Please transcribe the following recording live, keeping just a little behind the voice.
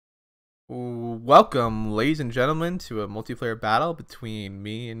Welcome, ladies and gentlemen, to a multiplayer battle between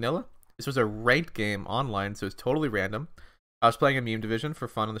me and Nilla. This was a ranked game online, so it's totally random. I was playing a meme division for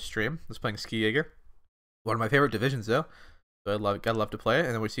fun on the stream. I was playing Ski Jaeger, one of my favorite divisions though. So gotta love to play it.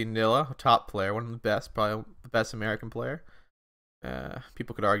 And then we see Nilla, a top player, one of the best, probably the best American player.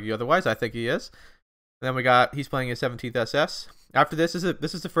 People could argue otherwise. I think he is. And then he's playing his 17th SS. After this is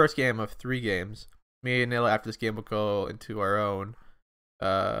the first game of 3 games. Me and Nilla after this game will go into our own.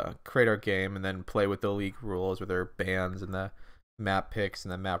 Create our game and then play with the league rules with their bans and the map picks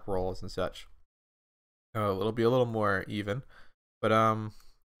and the map rolls and such. It'll be a little more even, but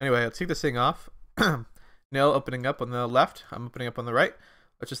anyway, let's kick this thing off. Nil opening up on the left. I'm opening up on the right.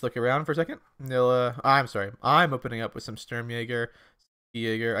 Let's just look around for a second. I'm opening up with some Sturmjäger,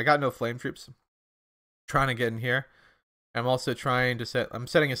 Jäger. I got no flame troops. Trying to get in here. I'm also trying to I'm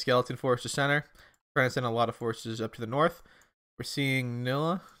setting a skeleton force to center. Trying to send a lot of forces up to the north. We're seeing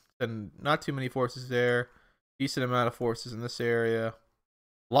Nilla, and not too many forces there. Decent amount of forces in this area.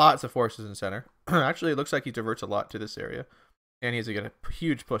 Lots of forces in center. Actually, it looks like he diverts a lot to this area. And he's going a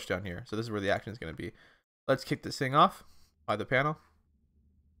huge push down here. So this is where the action is going to be. Let's kick this thing off by the panel.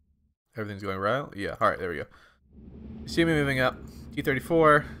 Everything's going right. Yeah, alright, there we go. You see me moving up.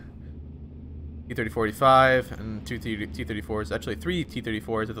 T-34, T-3045, and 2 T-34s. Actually, 3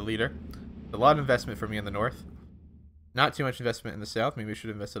 T-34s are the leader. A lot of investment for me in the north. Not too much investment in the south. Maybe we should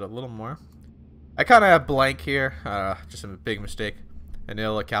have invested a little more. I kind of have blank here. Just a big mistake. And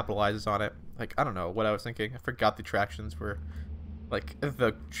Nilla capitalizes on it. Like, I don't know what I was thinking. I forgot the tractions were, like,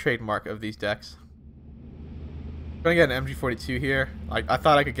 the trademark of these decks. I'm gonna get an MG42 here. I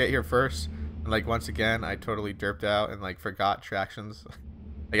thought I could get here first. And, like, once again, I totally derped out and, like, forgot tractions.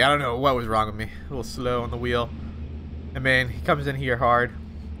 Like, I don't know what was wrong with me. A little slow on the wheel. And, man, he comes in here hard.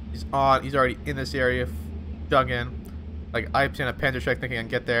 He's already in this area, dug in. Like, I've seen a Panzer Strike thinking I can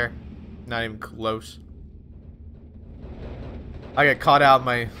get there. Not even close. I get caught out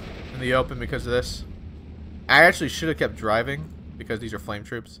in the open because of this. I actually should have kept driving because these are flame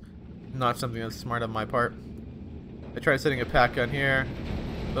troops. Not something that's smart on my part. I tried setting a pack gun here.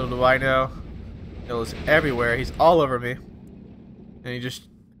 Little do I know. Nilla's everywhere. He's all over me. And he's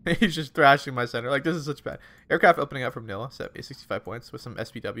just thrashing my center. Like, this is such bad. Aircraft opening up from Nilla. Set me 65 points with some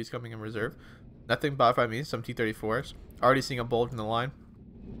SPWs coming in reserve. Nothing bought by me. Some T-34s. Already seeing a bulge in the line.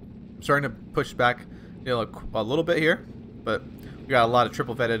 I'm starting to push back Nilla a little bit here. But we got a lot of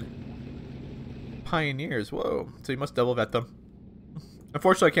triple vetted pioneers. Whoa. So you must double vet them.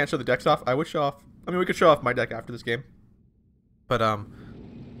 Unfortunately, I can't show the decks off. I would show off. I mean, we could show off my deck after this game. But, I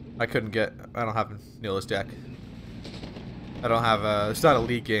don't have Nilla's deck. I don't have it's not a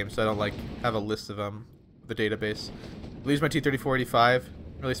league game, so I don't like have a list of the database. Lose my T-3485.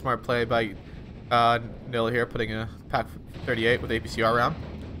 Really smart play by Nilla here, putting a pack 38 with APCR round.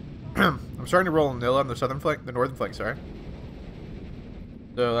 I'm starting to roll Nilla on the northern flank, sorry.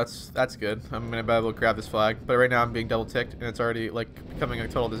 So that's good. I'm gonna be able to grab this flag, but right now I'm being double ticked and it's already like becoming a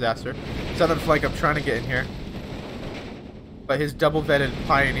total disaster. Southern flank, I'm trying to get in here, but his double vetted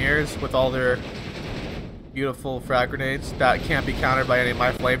pioneers with all their beautiful frag grenades that can't be countered by any of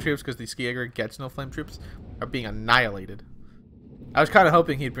my flame troops because the Ski Jaeger gets no flame troops are being annihilated. I was kind of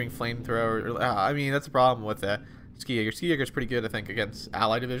hoping he'd bring flamethrower. I mean, that's the problem with Ski Jaeger. Ski Jaeger's pretty good, I think, against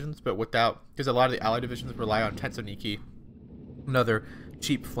ally divisions, but because a lot of the ally divisions rely on Tensoniki, another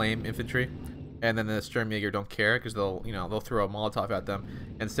cheap flame infantry, and then the Sturmjäger don't care because they'll throw a Molotov at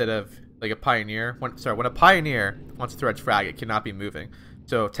them instead of like a pioneer. When a pioneer wants to throw its frag, it cannot be moving.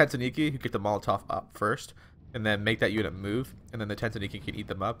 So Tensoniki, who get the Molotov up first, and then make that unit move, and then the Tensoniki can eat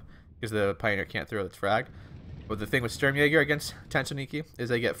them up because the pioneer can't throw its frag. But the thing with Sturmjäger against Tensoniki is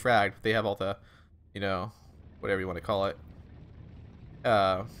they get fragged. They have all the, whatever you want to call it,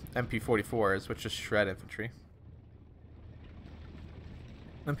 MP44s, which is shred infantry.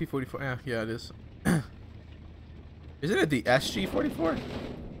 MP44, yeah, it is. Isn't it the SG44?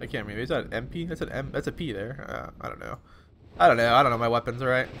 I can't remember. Is that an MP? That's a P there. I don't know. I don't know my weapons,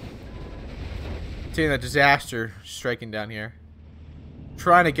 alright. Seeing a disaster striking down here.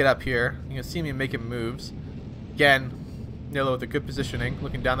 Trying to get up here. You can see me making moves. Again, Nilla with a good positioning,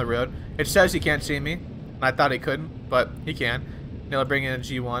 looking down the road. It says he can't see me, and I thought he couldn't, but he can. Nilla bringing in a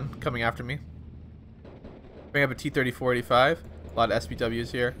G1, coming after me. Bring up a T-3485. A lot of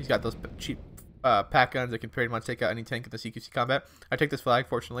SPWs here. He's got those cheap pack guns that can pretty much take out any tank in the CQC combat. I take this flag,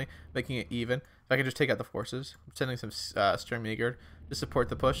 fortunately, making it even. If I can just take out the forces. I'm sending some Sturmjäger to support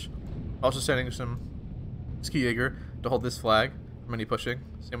the push. Also sending some Ski Jaeger to hold this flag. Many pushing.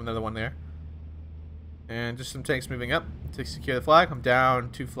 Same with another one there. And just some tanks moving up to secure the flag. I'm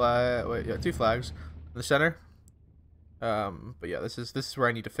down two flags in the center. But yeah, this is where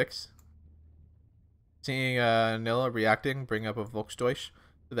I need to fix. Seeing Nilla reacting, bring up a Volksdeutsch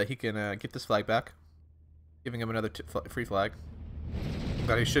so that he can get this flag back. Giving him another free flag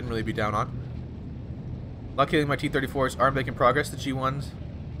that he shouldn't really be down on. Luckily, my T-34s are making progress. The G1s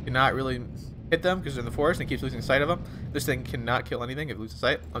cannot really hit them because they're in the forest and it keeps losing sight of them. This thing cannot kill anything if it loses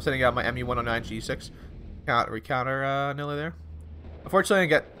sight. I'm sending out my MU-109 G6. Counter Nilla there.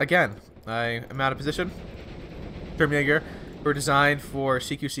 Unfortunately, I am out of position. Sturmjäger were designed for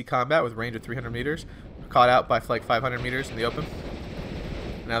CQC combat with range of 300 meters. Caught out by like 500 meters in the open.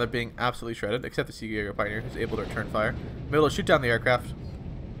 Now they're being absolutely shredded, except the Seagull Pioneer, who's able to return fire. I'm able to shoot down the aircraft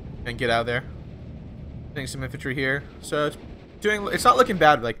and get out of there. Getting some infantry here. So it's not looking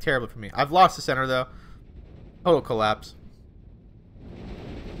bad, like terrible for me. I've lost the center though. Total collapse.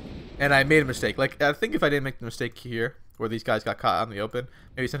 And I made a mistake. Like, I think if I didn't make the mistake here, where these guys got caught out in the open,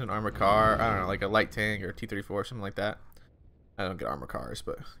 maybe sent an armored car, I don't know, like a light tank or a T-34 or something like that. I don't get armored cars,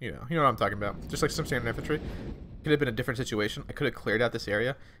 but you know what I'm talking about. Just like some standard infantry. Could have been a different situation. I could have cleared out this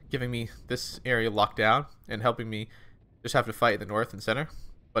area, giving me this area locked down and helping me just have to fight in the north and center.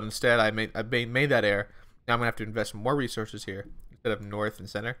 But instead, I made that error. Now I'm gonna have to invest more resources here instead of north and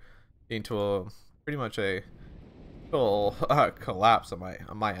center, into pretty much a total collapse on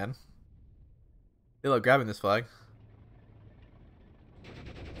my end. They love grabbing this flag.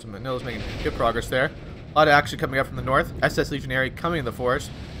 So Manila's making good progress there. A lot of action coming up from the north. SS Legionary coming in the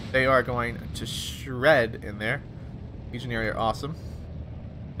forest. They are going to shred in there. Legionary are awesome.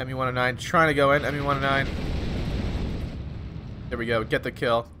 MU-109 trying to go in. MU-109. There we go. Get the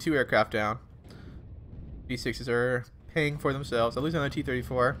kill. 2 aircraft down. D6s are paying for themselves. At least on the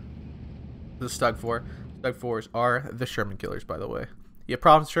T-34. The Stug 4. Stug 4s are the Sherman killers, by the way. You have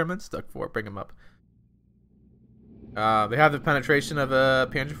problems, Sherman? Stug 4. Bring them up. They have the penetration of a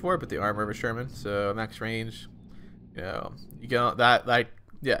Panzer IV, but the armor of a Sherman. So max range. You go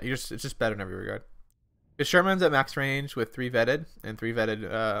yeah, it's just better in every regard. If Sherman's at max range with 3 vetted and 3 vetted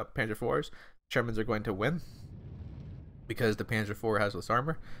Panzer IVs, Shermans are going to win because the Panzer IV has less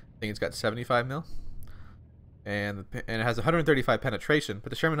armor. I think it's got 75 mil, and it has 135 penetration, but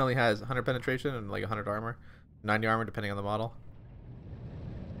the Sherman only has 100 penetration and like 100 armor, 90 armor depending on the model.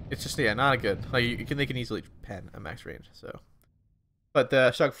 It's just not a good. Like they can easily pen at max range. So, but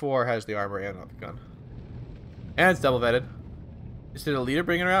the Stug 4 has the armor and not the gun, and it's double vetted. Did a leader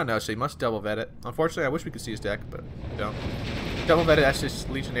bring it around? No, so you must double vet it. Unfortunately, I wish we could see his deck, but we don't. Double vetted SS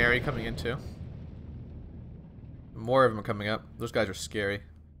Legionary coming in too. More of them are coming up. Those guys are scary.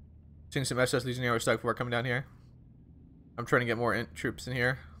 Seeing some SS Legionary Stug 4 coming down here. I'm trying to get more troops in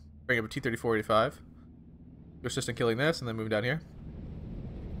here. Bring up a T-34-85. Go assistant killing this, and then move down here.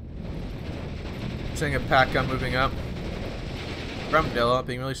 Seeing a pack gun moving up. From Nilla,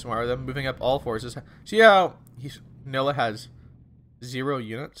 being really smart with them, moving up all forces. See how Nilla has 0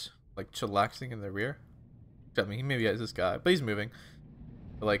 units, like chillaxing in the rear. I mean, he maybe has this guy, but he's moving.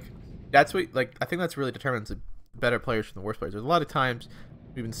 But, like, that's what, like, I think that's really determines the better players from the worst players. There's a lot of times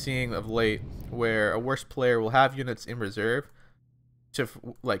we've been seeing of late where a worse player will have units in reserve to,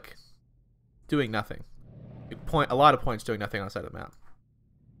 like, doing nothing. A lot of points doing nothing outside of the map.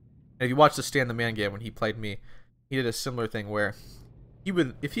 And if you watch the Stand the Man game when he played me, he did a similar thing where he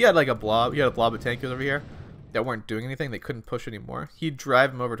would, if he had like a blob of tankers over here that weren't doing anything, they couldn't push anymore, he'd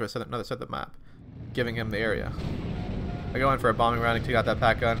drive him over to another side of the map, giving him the area. I go in for a bombing round and take out that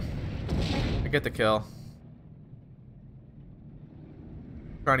pack gun. I get the kill.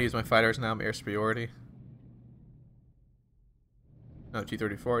 Trying to use my fighters now, I'm air superiority. No,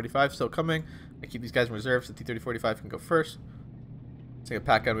 T-34-85 still coming. I keep these guys in reserve so the T-34-85 can go first. Take a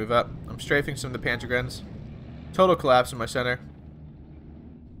pack gun, move up. I'm strafing some of the Panzergrens. Total collapse in my center.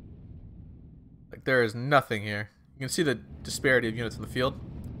 Like, there is nothing here. You can see the disparity of units in the field.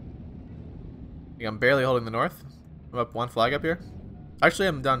 I'm barely holding the north. I'm up 1 flag up here. Actually,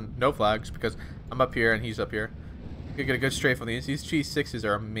 I'm done no flags because I'm up here and he's up here. You can get a good strafe on these. These G6s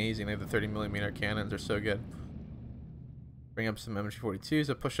are amazing. They have the 30mm cannons. They're so good. Bring up some MG42s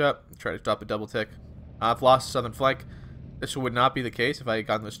to push up. Try to drop a double tick. I've lost the southern flank. This would not be the case if I had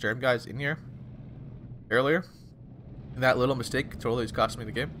gotten those Sturm guys in here earlier. That little mistake totally has cost me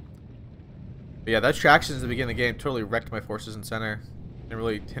the game. But yeah, that traction at the beginning of the game totally wrecked my forces in center. It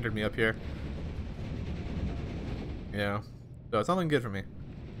really hindered me up here. Yeah. So it's not looking good for me.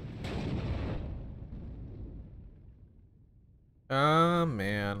 Oh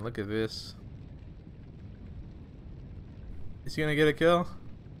man, look at this. Is he gonna get a kill?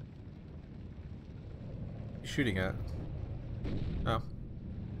 He's shooting at. Oh.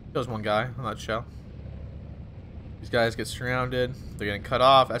 Kills 1 guy, I'm not sure. These guys get surrounded. They're getting cut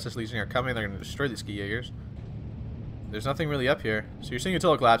off. SS Legion are coming. They're going to destroy these ski Jaegers. There's nothing really up here. So you're seeing a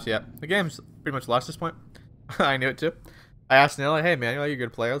total collapse yet. The game's pretty much lost at this point. I knew it too. I asked Nilla, hey man, you're a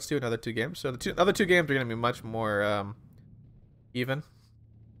good player. Let's do another 2 games. So the other two games are going to be much more even.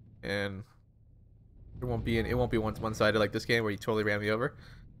 And it won't be one-sided like this game where you totally ran me over.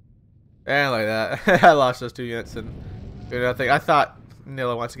 And like that. I lost those 2 units and nothing. I thought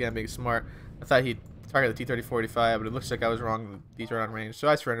Nilla, once again, being smart, I thought he'd target the T-30-45, but it looks like I was wrong. These are on range. So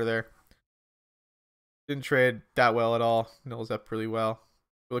I surrender there. Didn't trade that well at all. Nilla's up really well.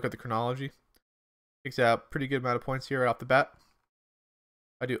 We look at the chronology. Takes out pretty good amount of points here right off the bat.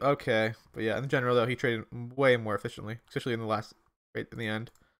 I do okay. But yeah, in general, though, he traded way more efficiently, especially in the last, right in the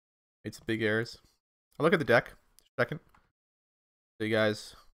end. Made some big errors. I'll look at the deck second. Show you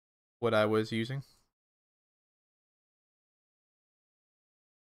guys what I was using.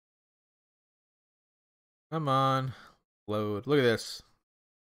 Come on. Load. Look at this.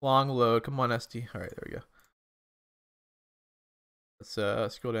 Long load. Come on, SD. Alright, there we go.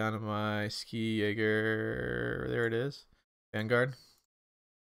 Let's scroll down to my Ski Jaeger. There it is. Vanguard.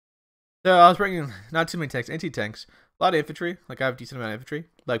 So I was bringing not too many tanks, anti-tanks. A lot of infantry. Like I have a decent amount of infantry.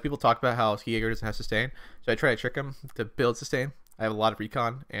 Like people talk about how Ski Jaeger doesn't have sustain. So I try to trick them to build sustain. I have a lot of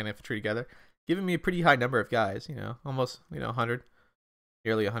recon and infantry together. Giving me a pretty high number of guys, you know, almost, 100.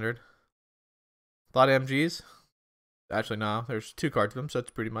 Nearly 100. A lot of MGs. Actually, no. There's 2 cards of them, so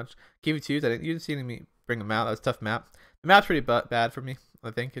it's pretty much KV2s. You didn't see me bring them out. That's a tough map. The map's pretty bad for me,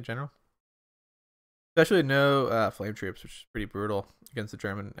 I think, in general. Especially no flame troops, which is pretty brutal against the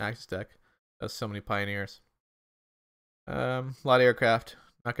German Axis deck. That's so many pioneers. A lot of aircraft.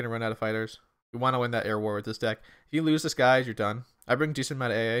 Not going to run out of fighters. You want to win that air war with this deck. If you lose the skies, you're done. I bring a decent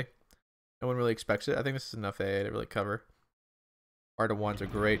amount of AA. No one really expects it. I think this is enough AA to really cover. R1s are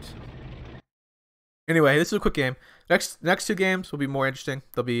great. Anyway, this is a quick game. Next 2 games will be more interesting.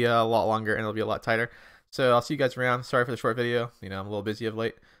 They'll be a lot longer and they'll be a lot tighter. So I'll see you guys around. Sorry for the short video. I'm a little busy of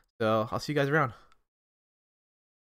late. So I'll see you guys around.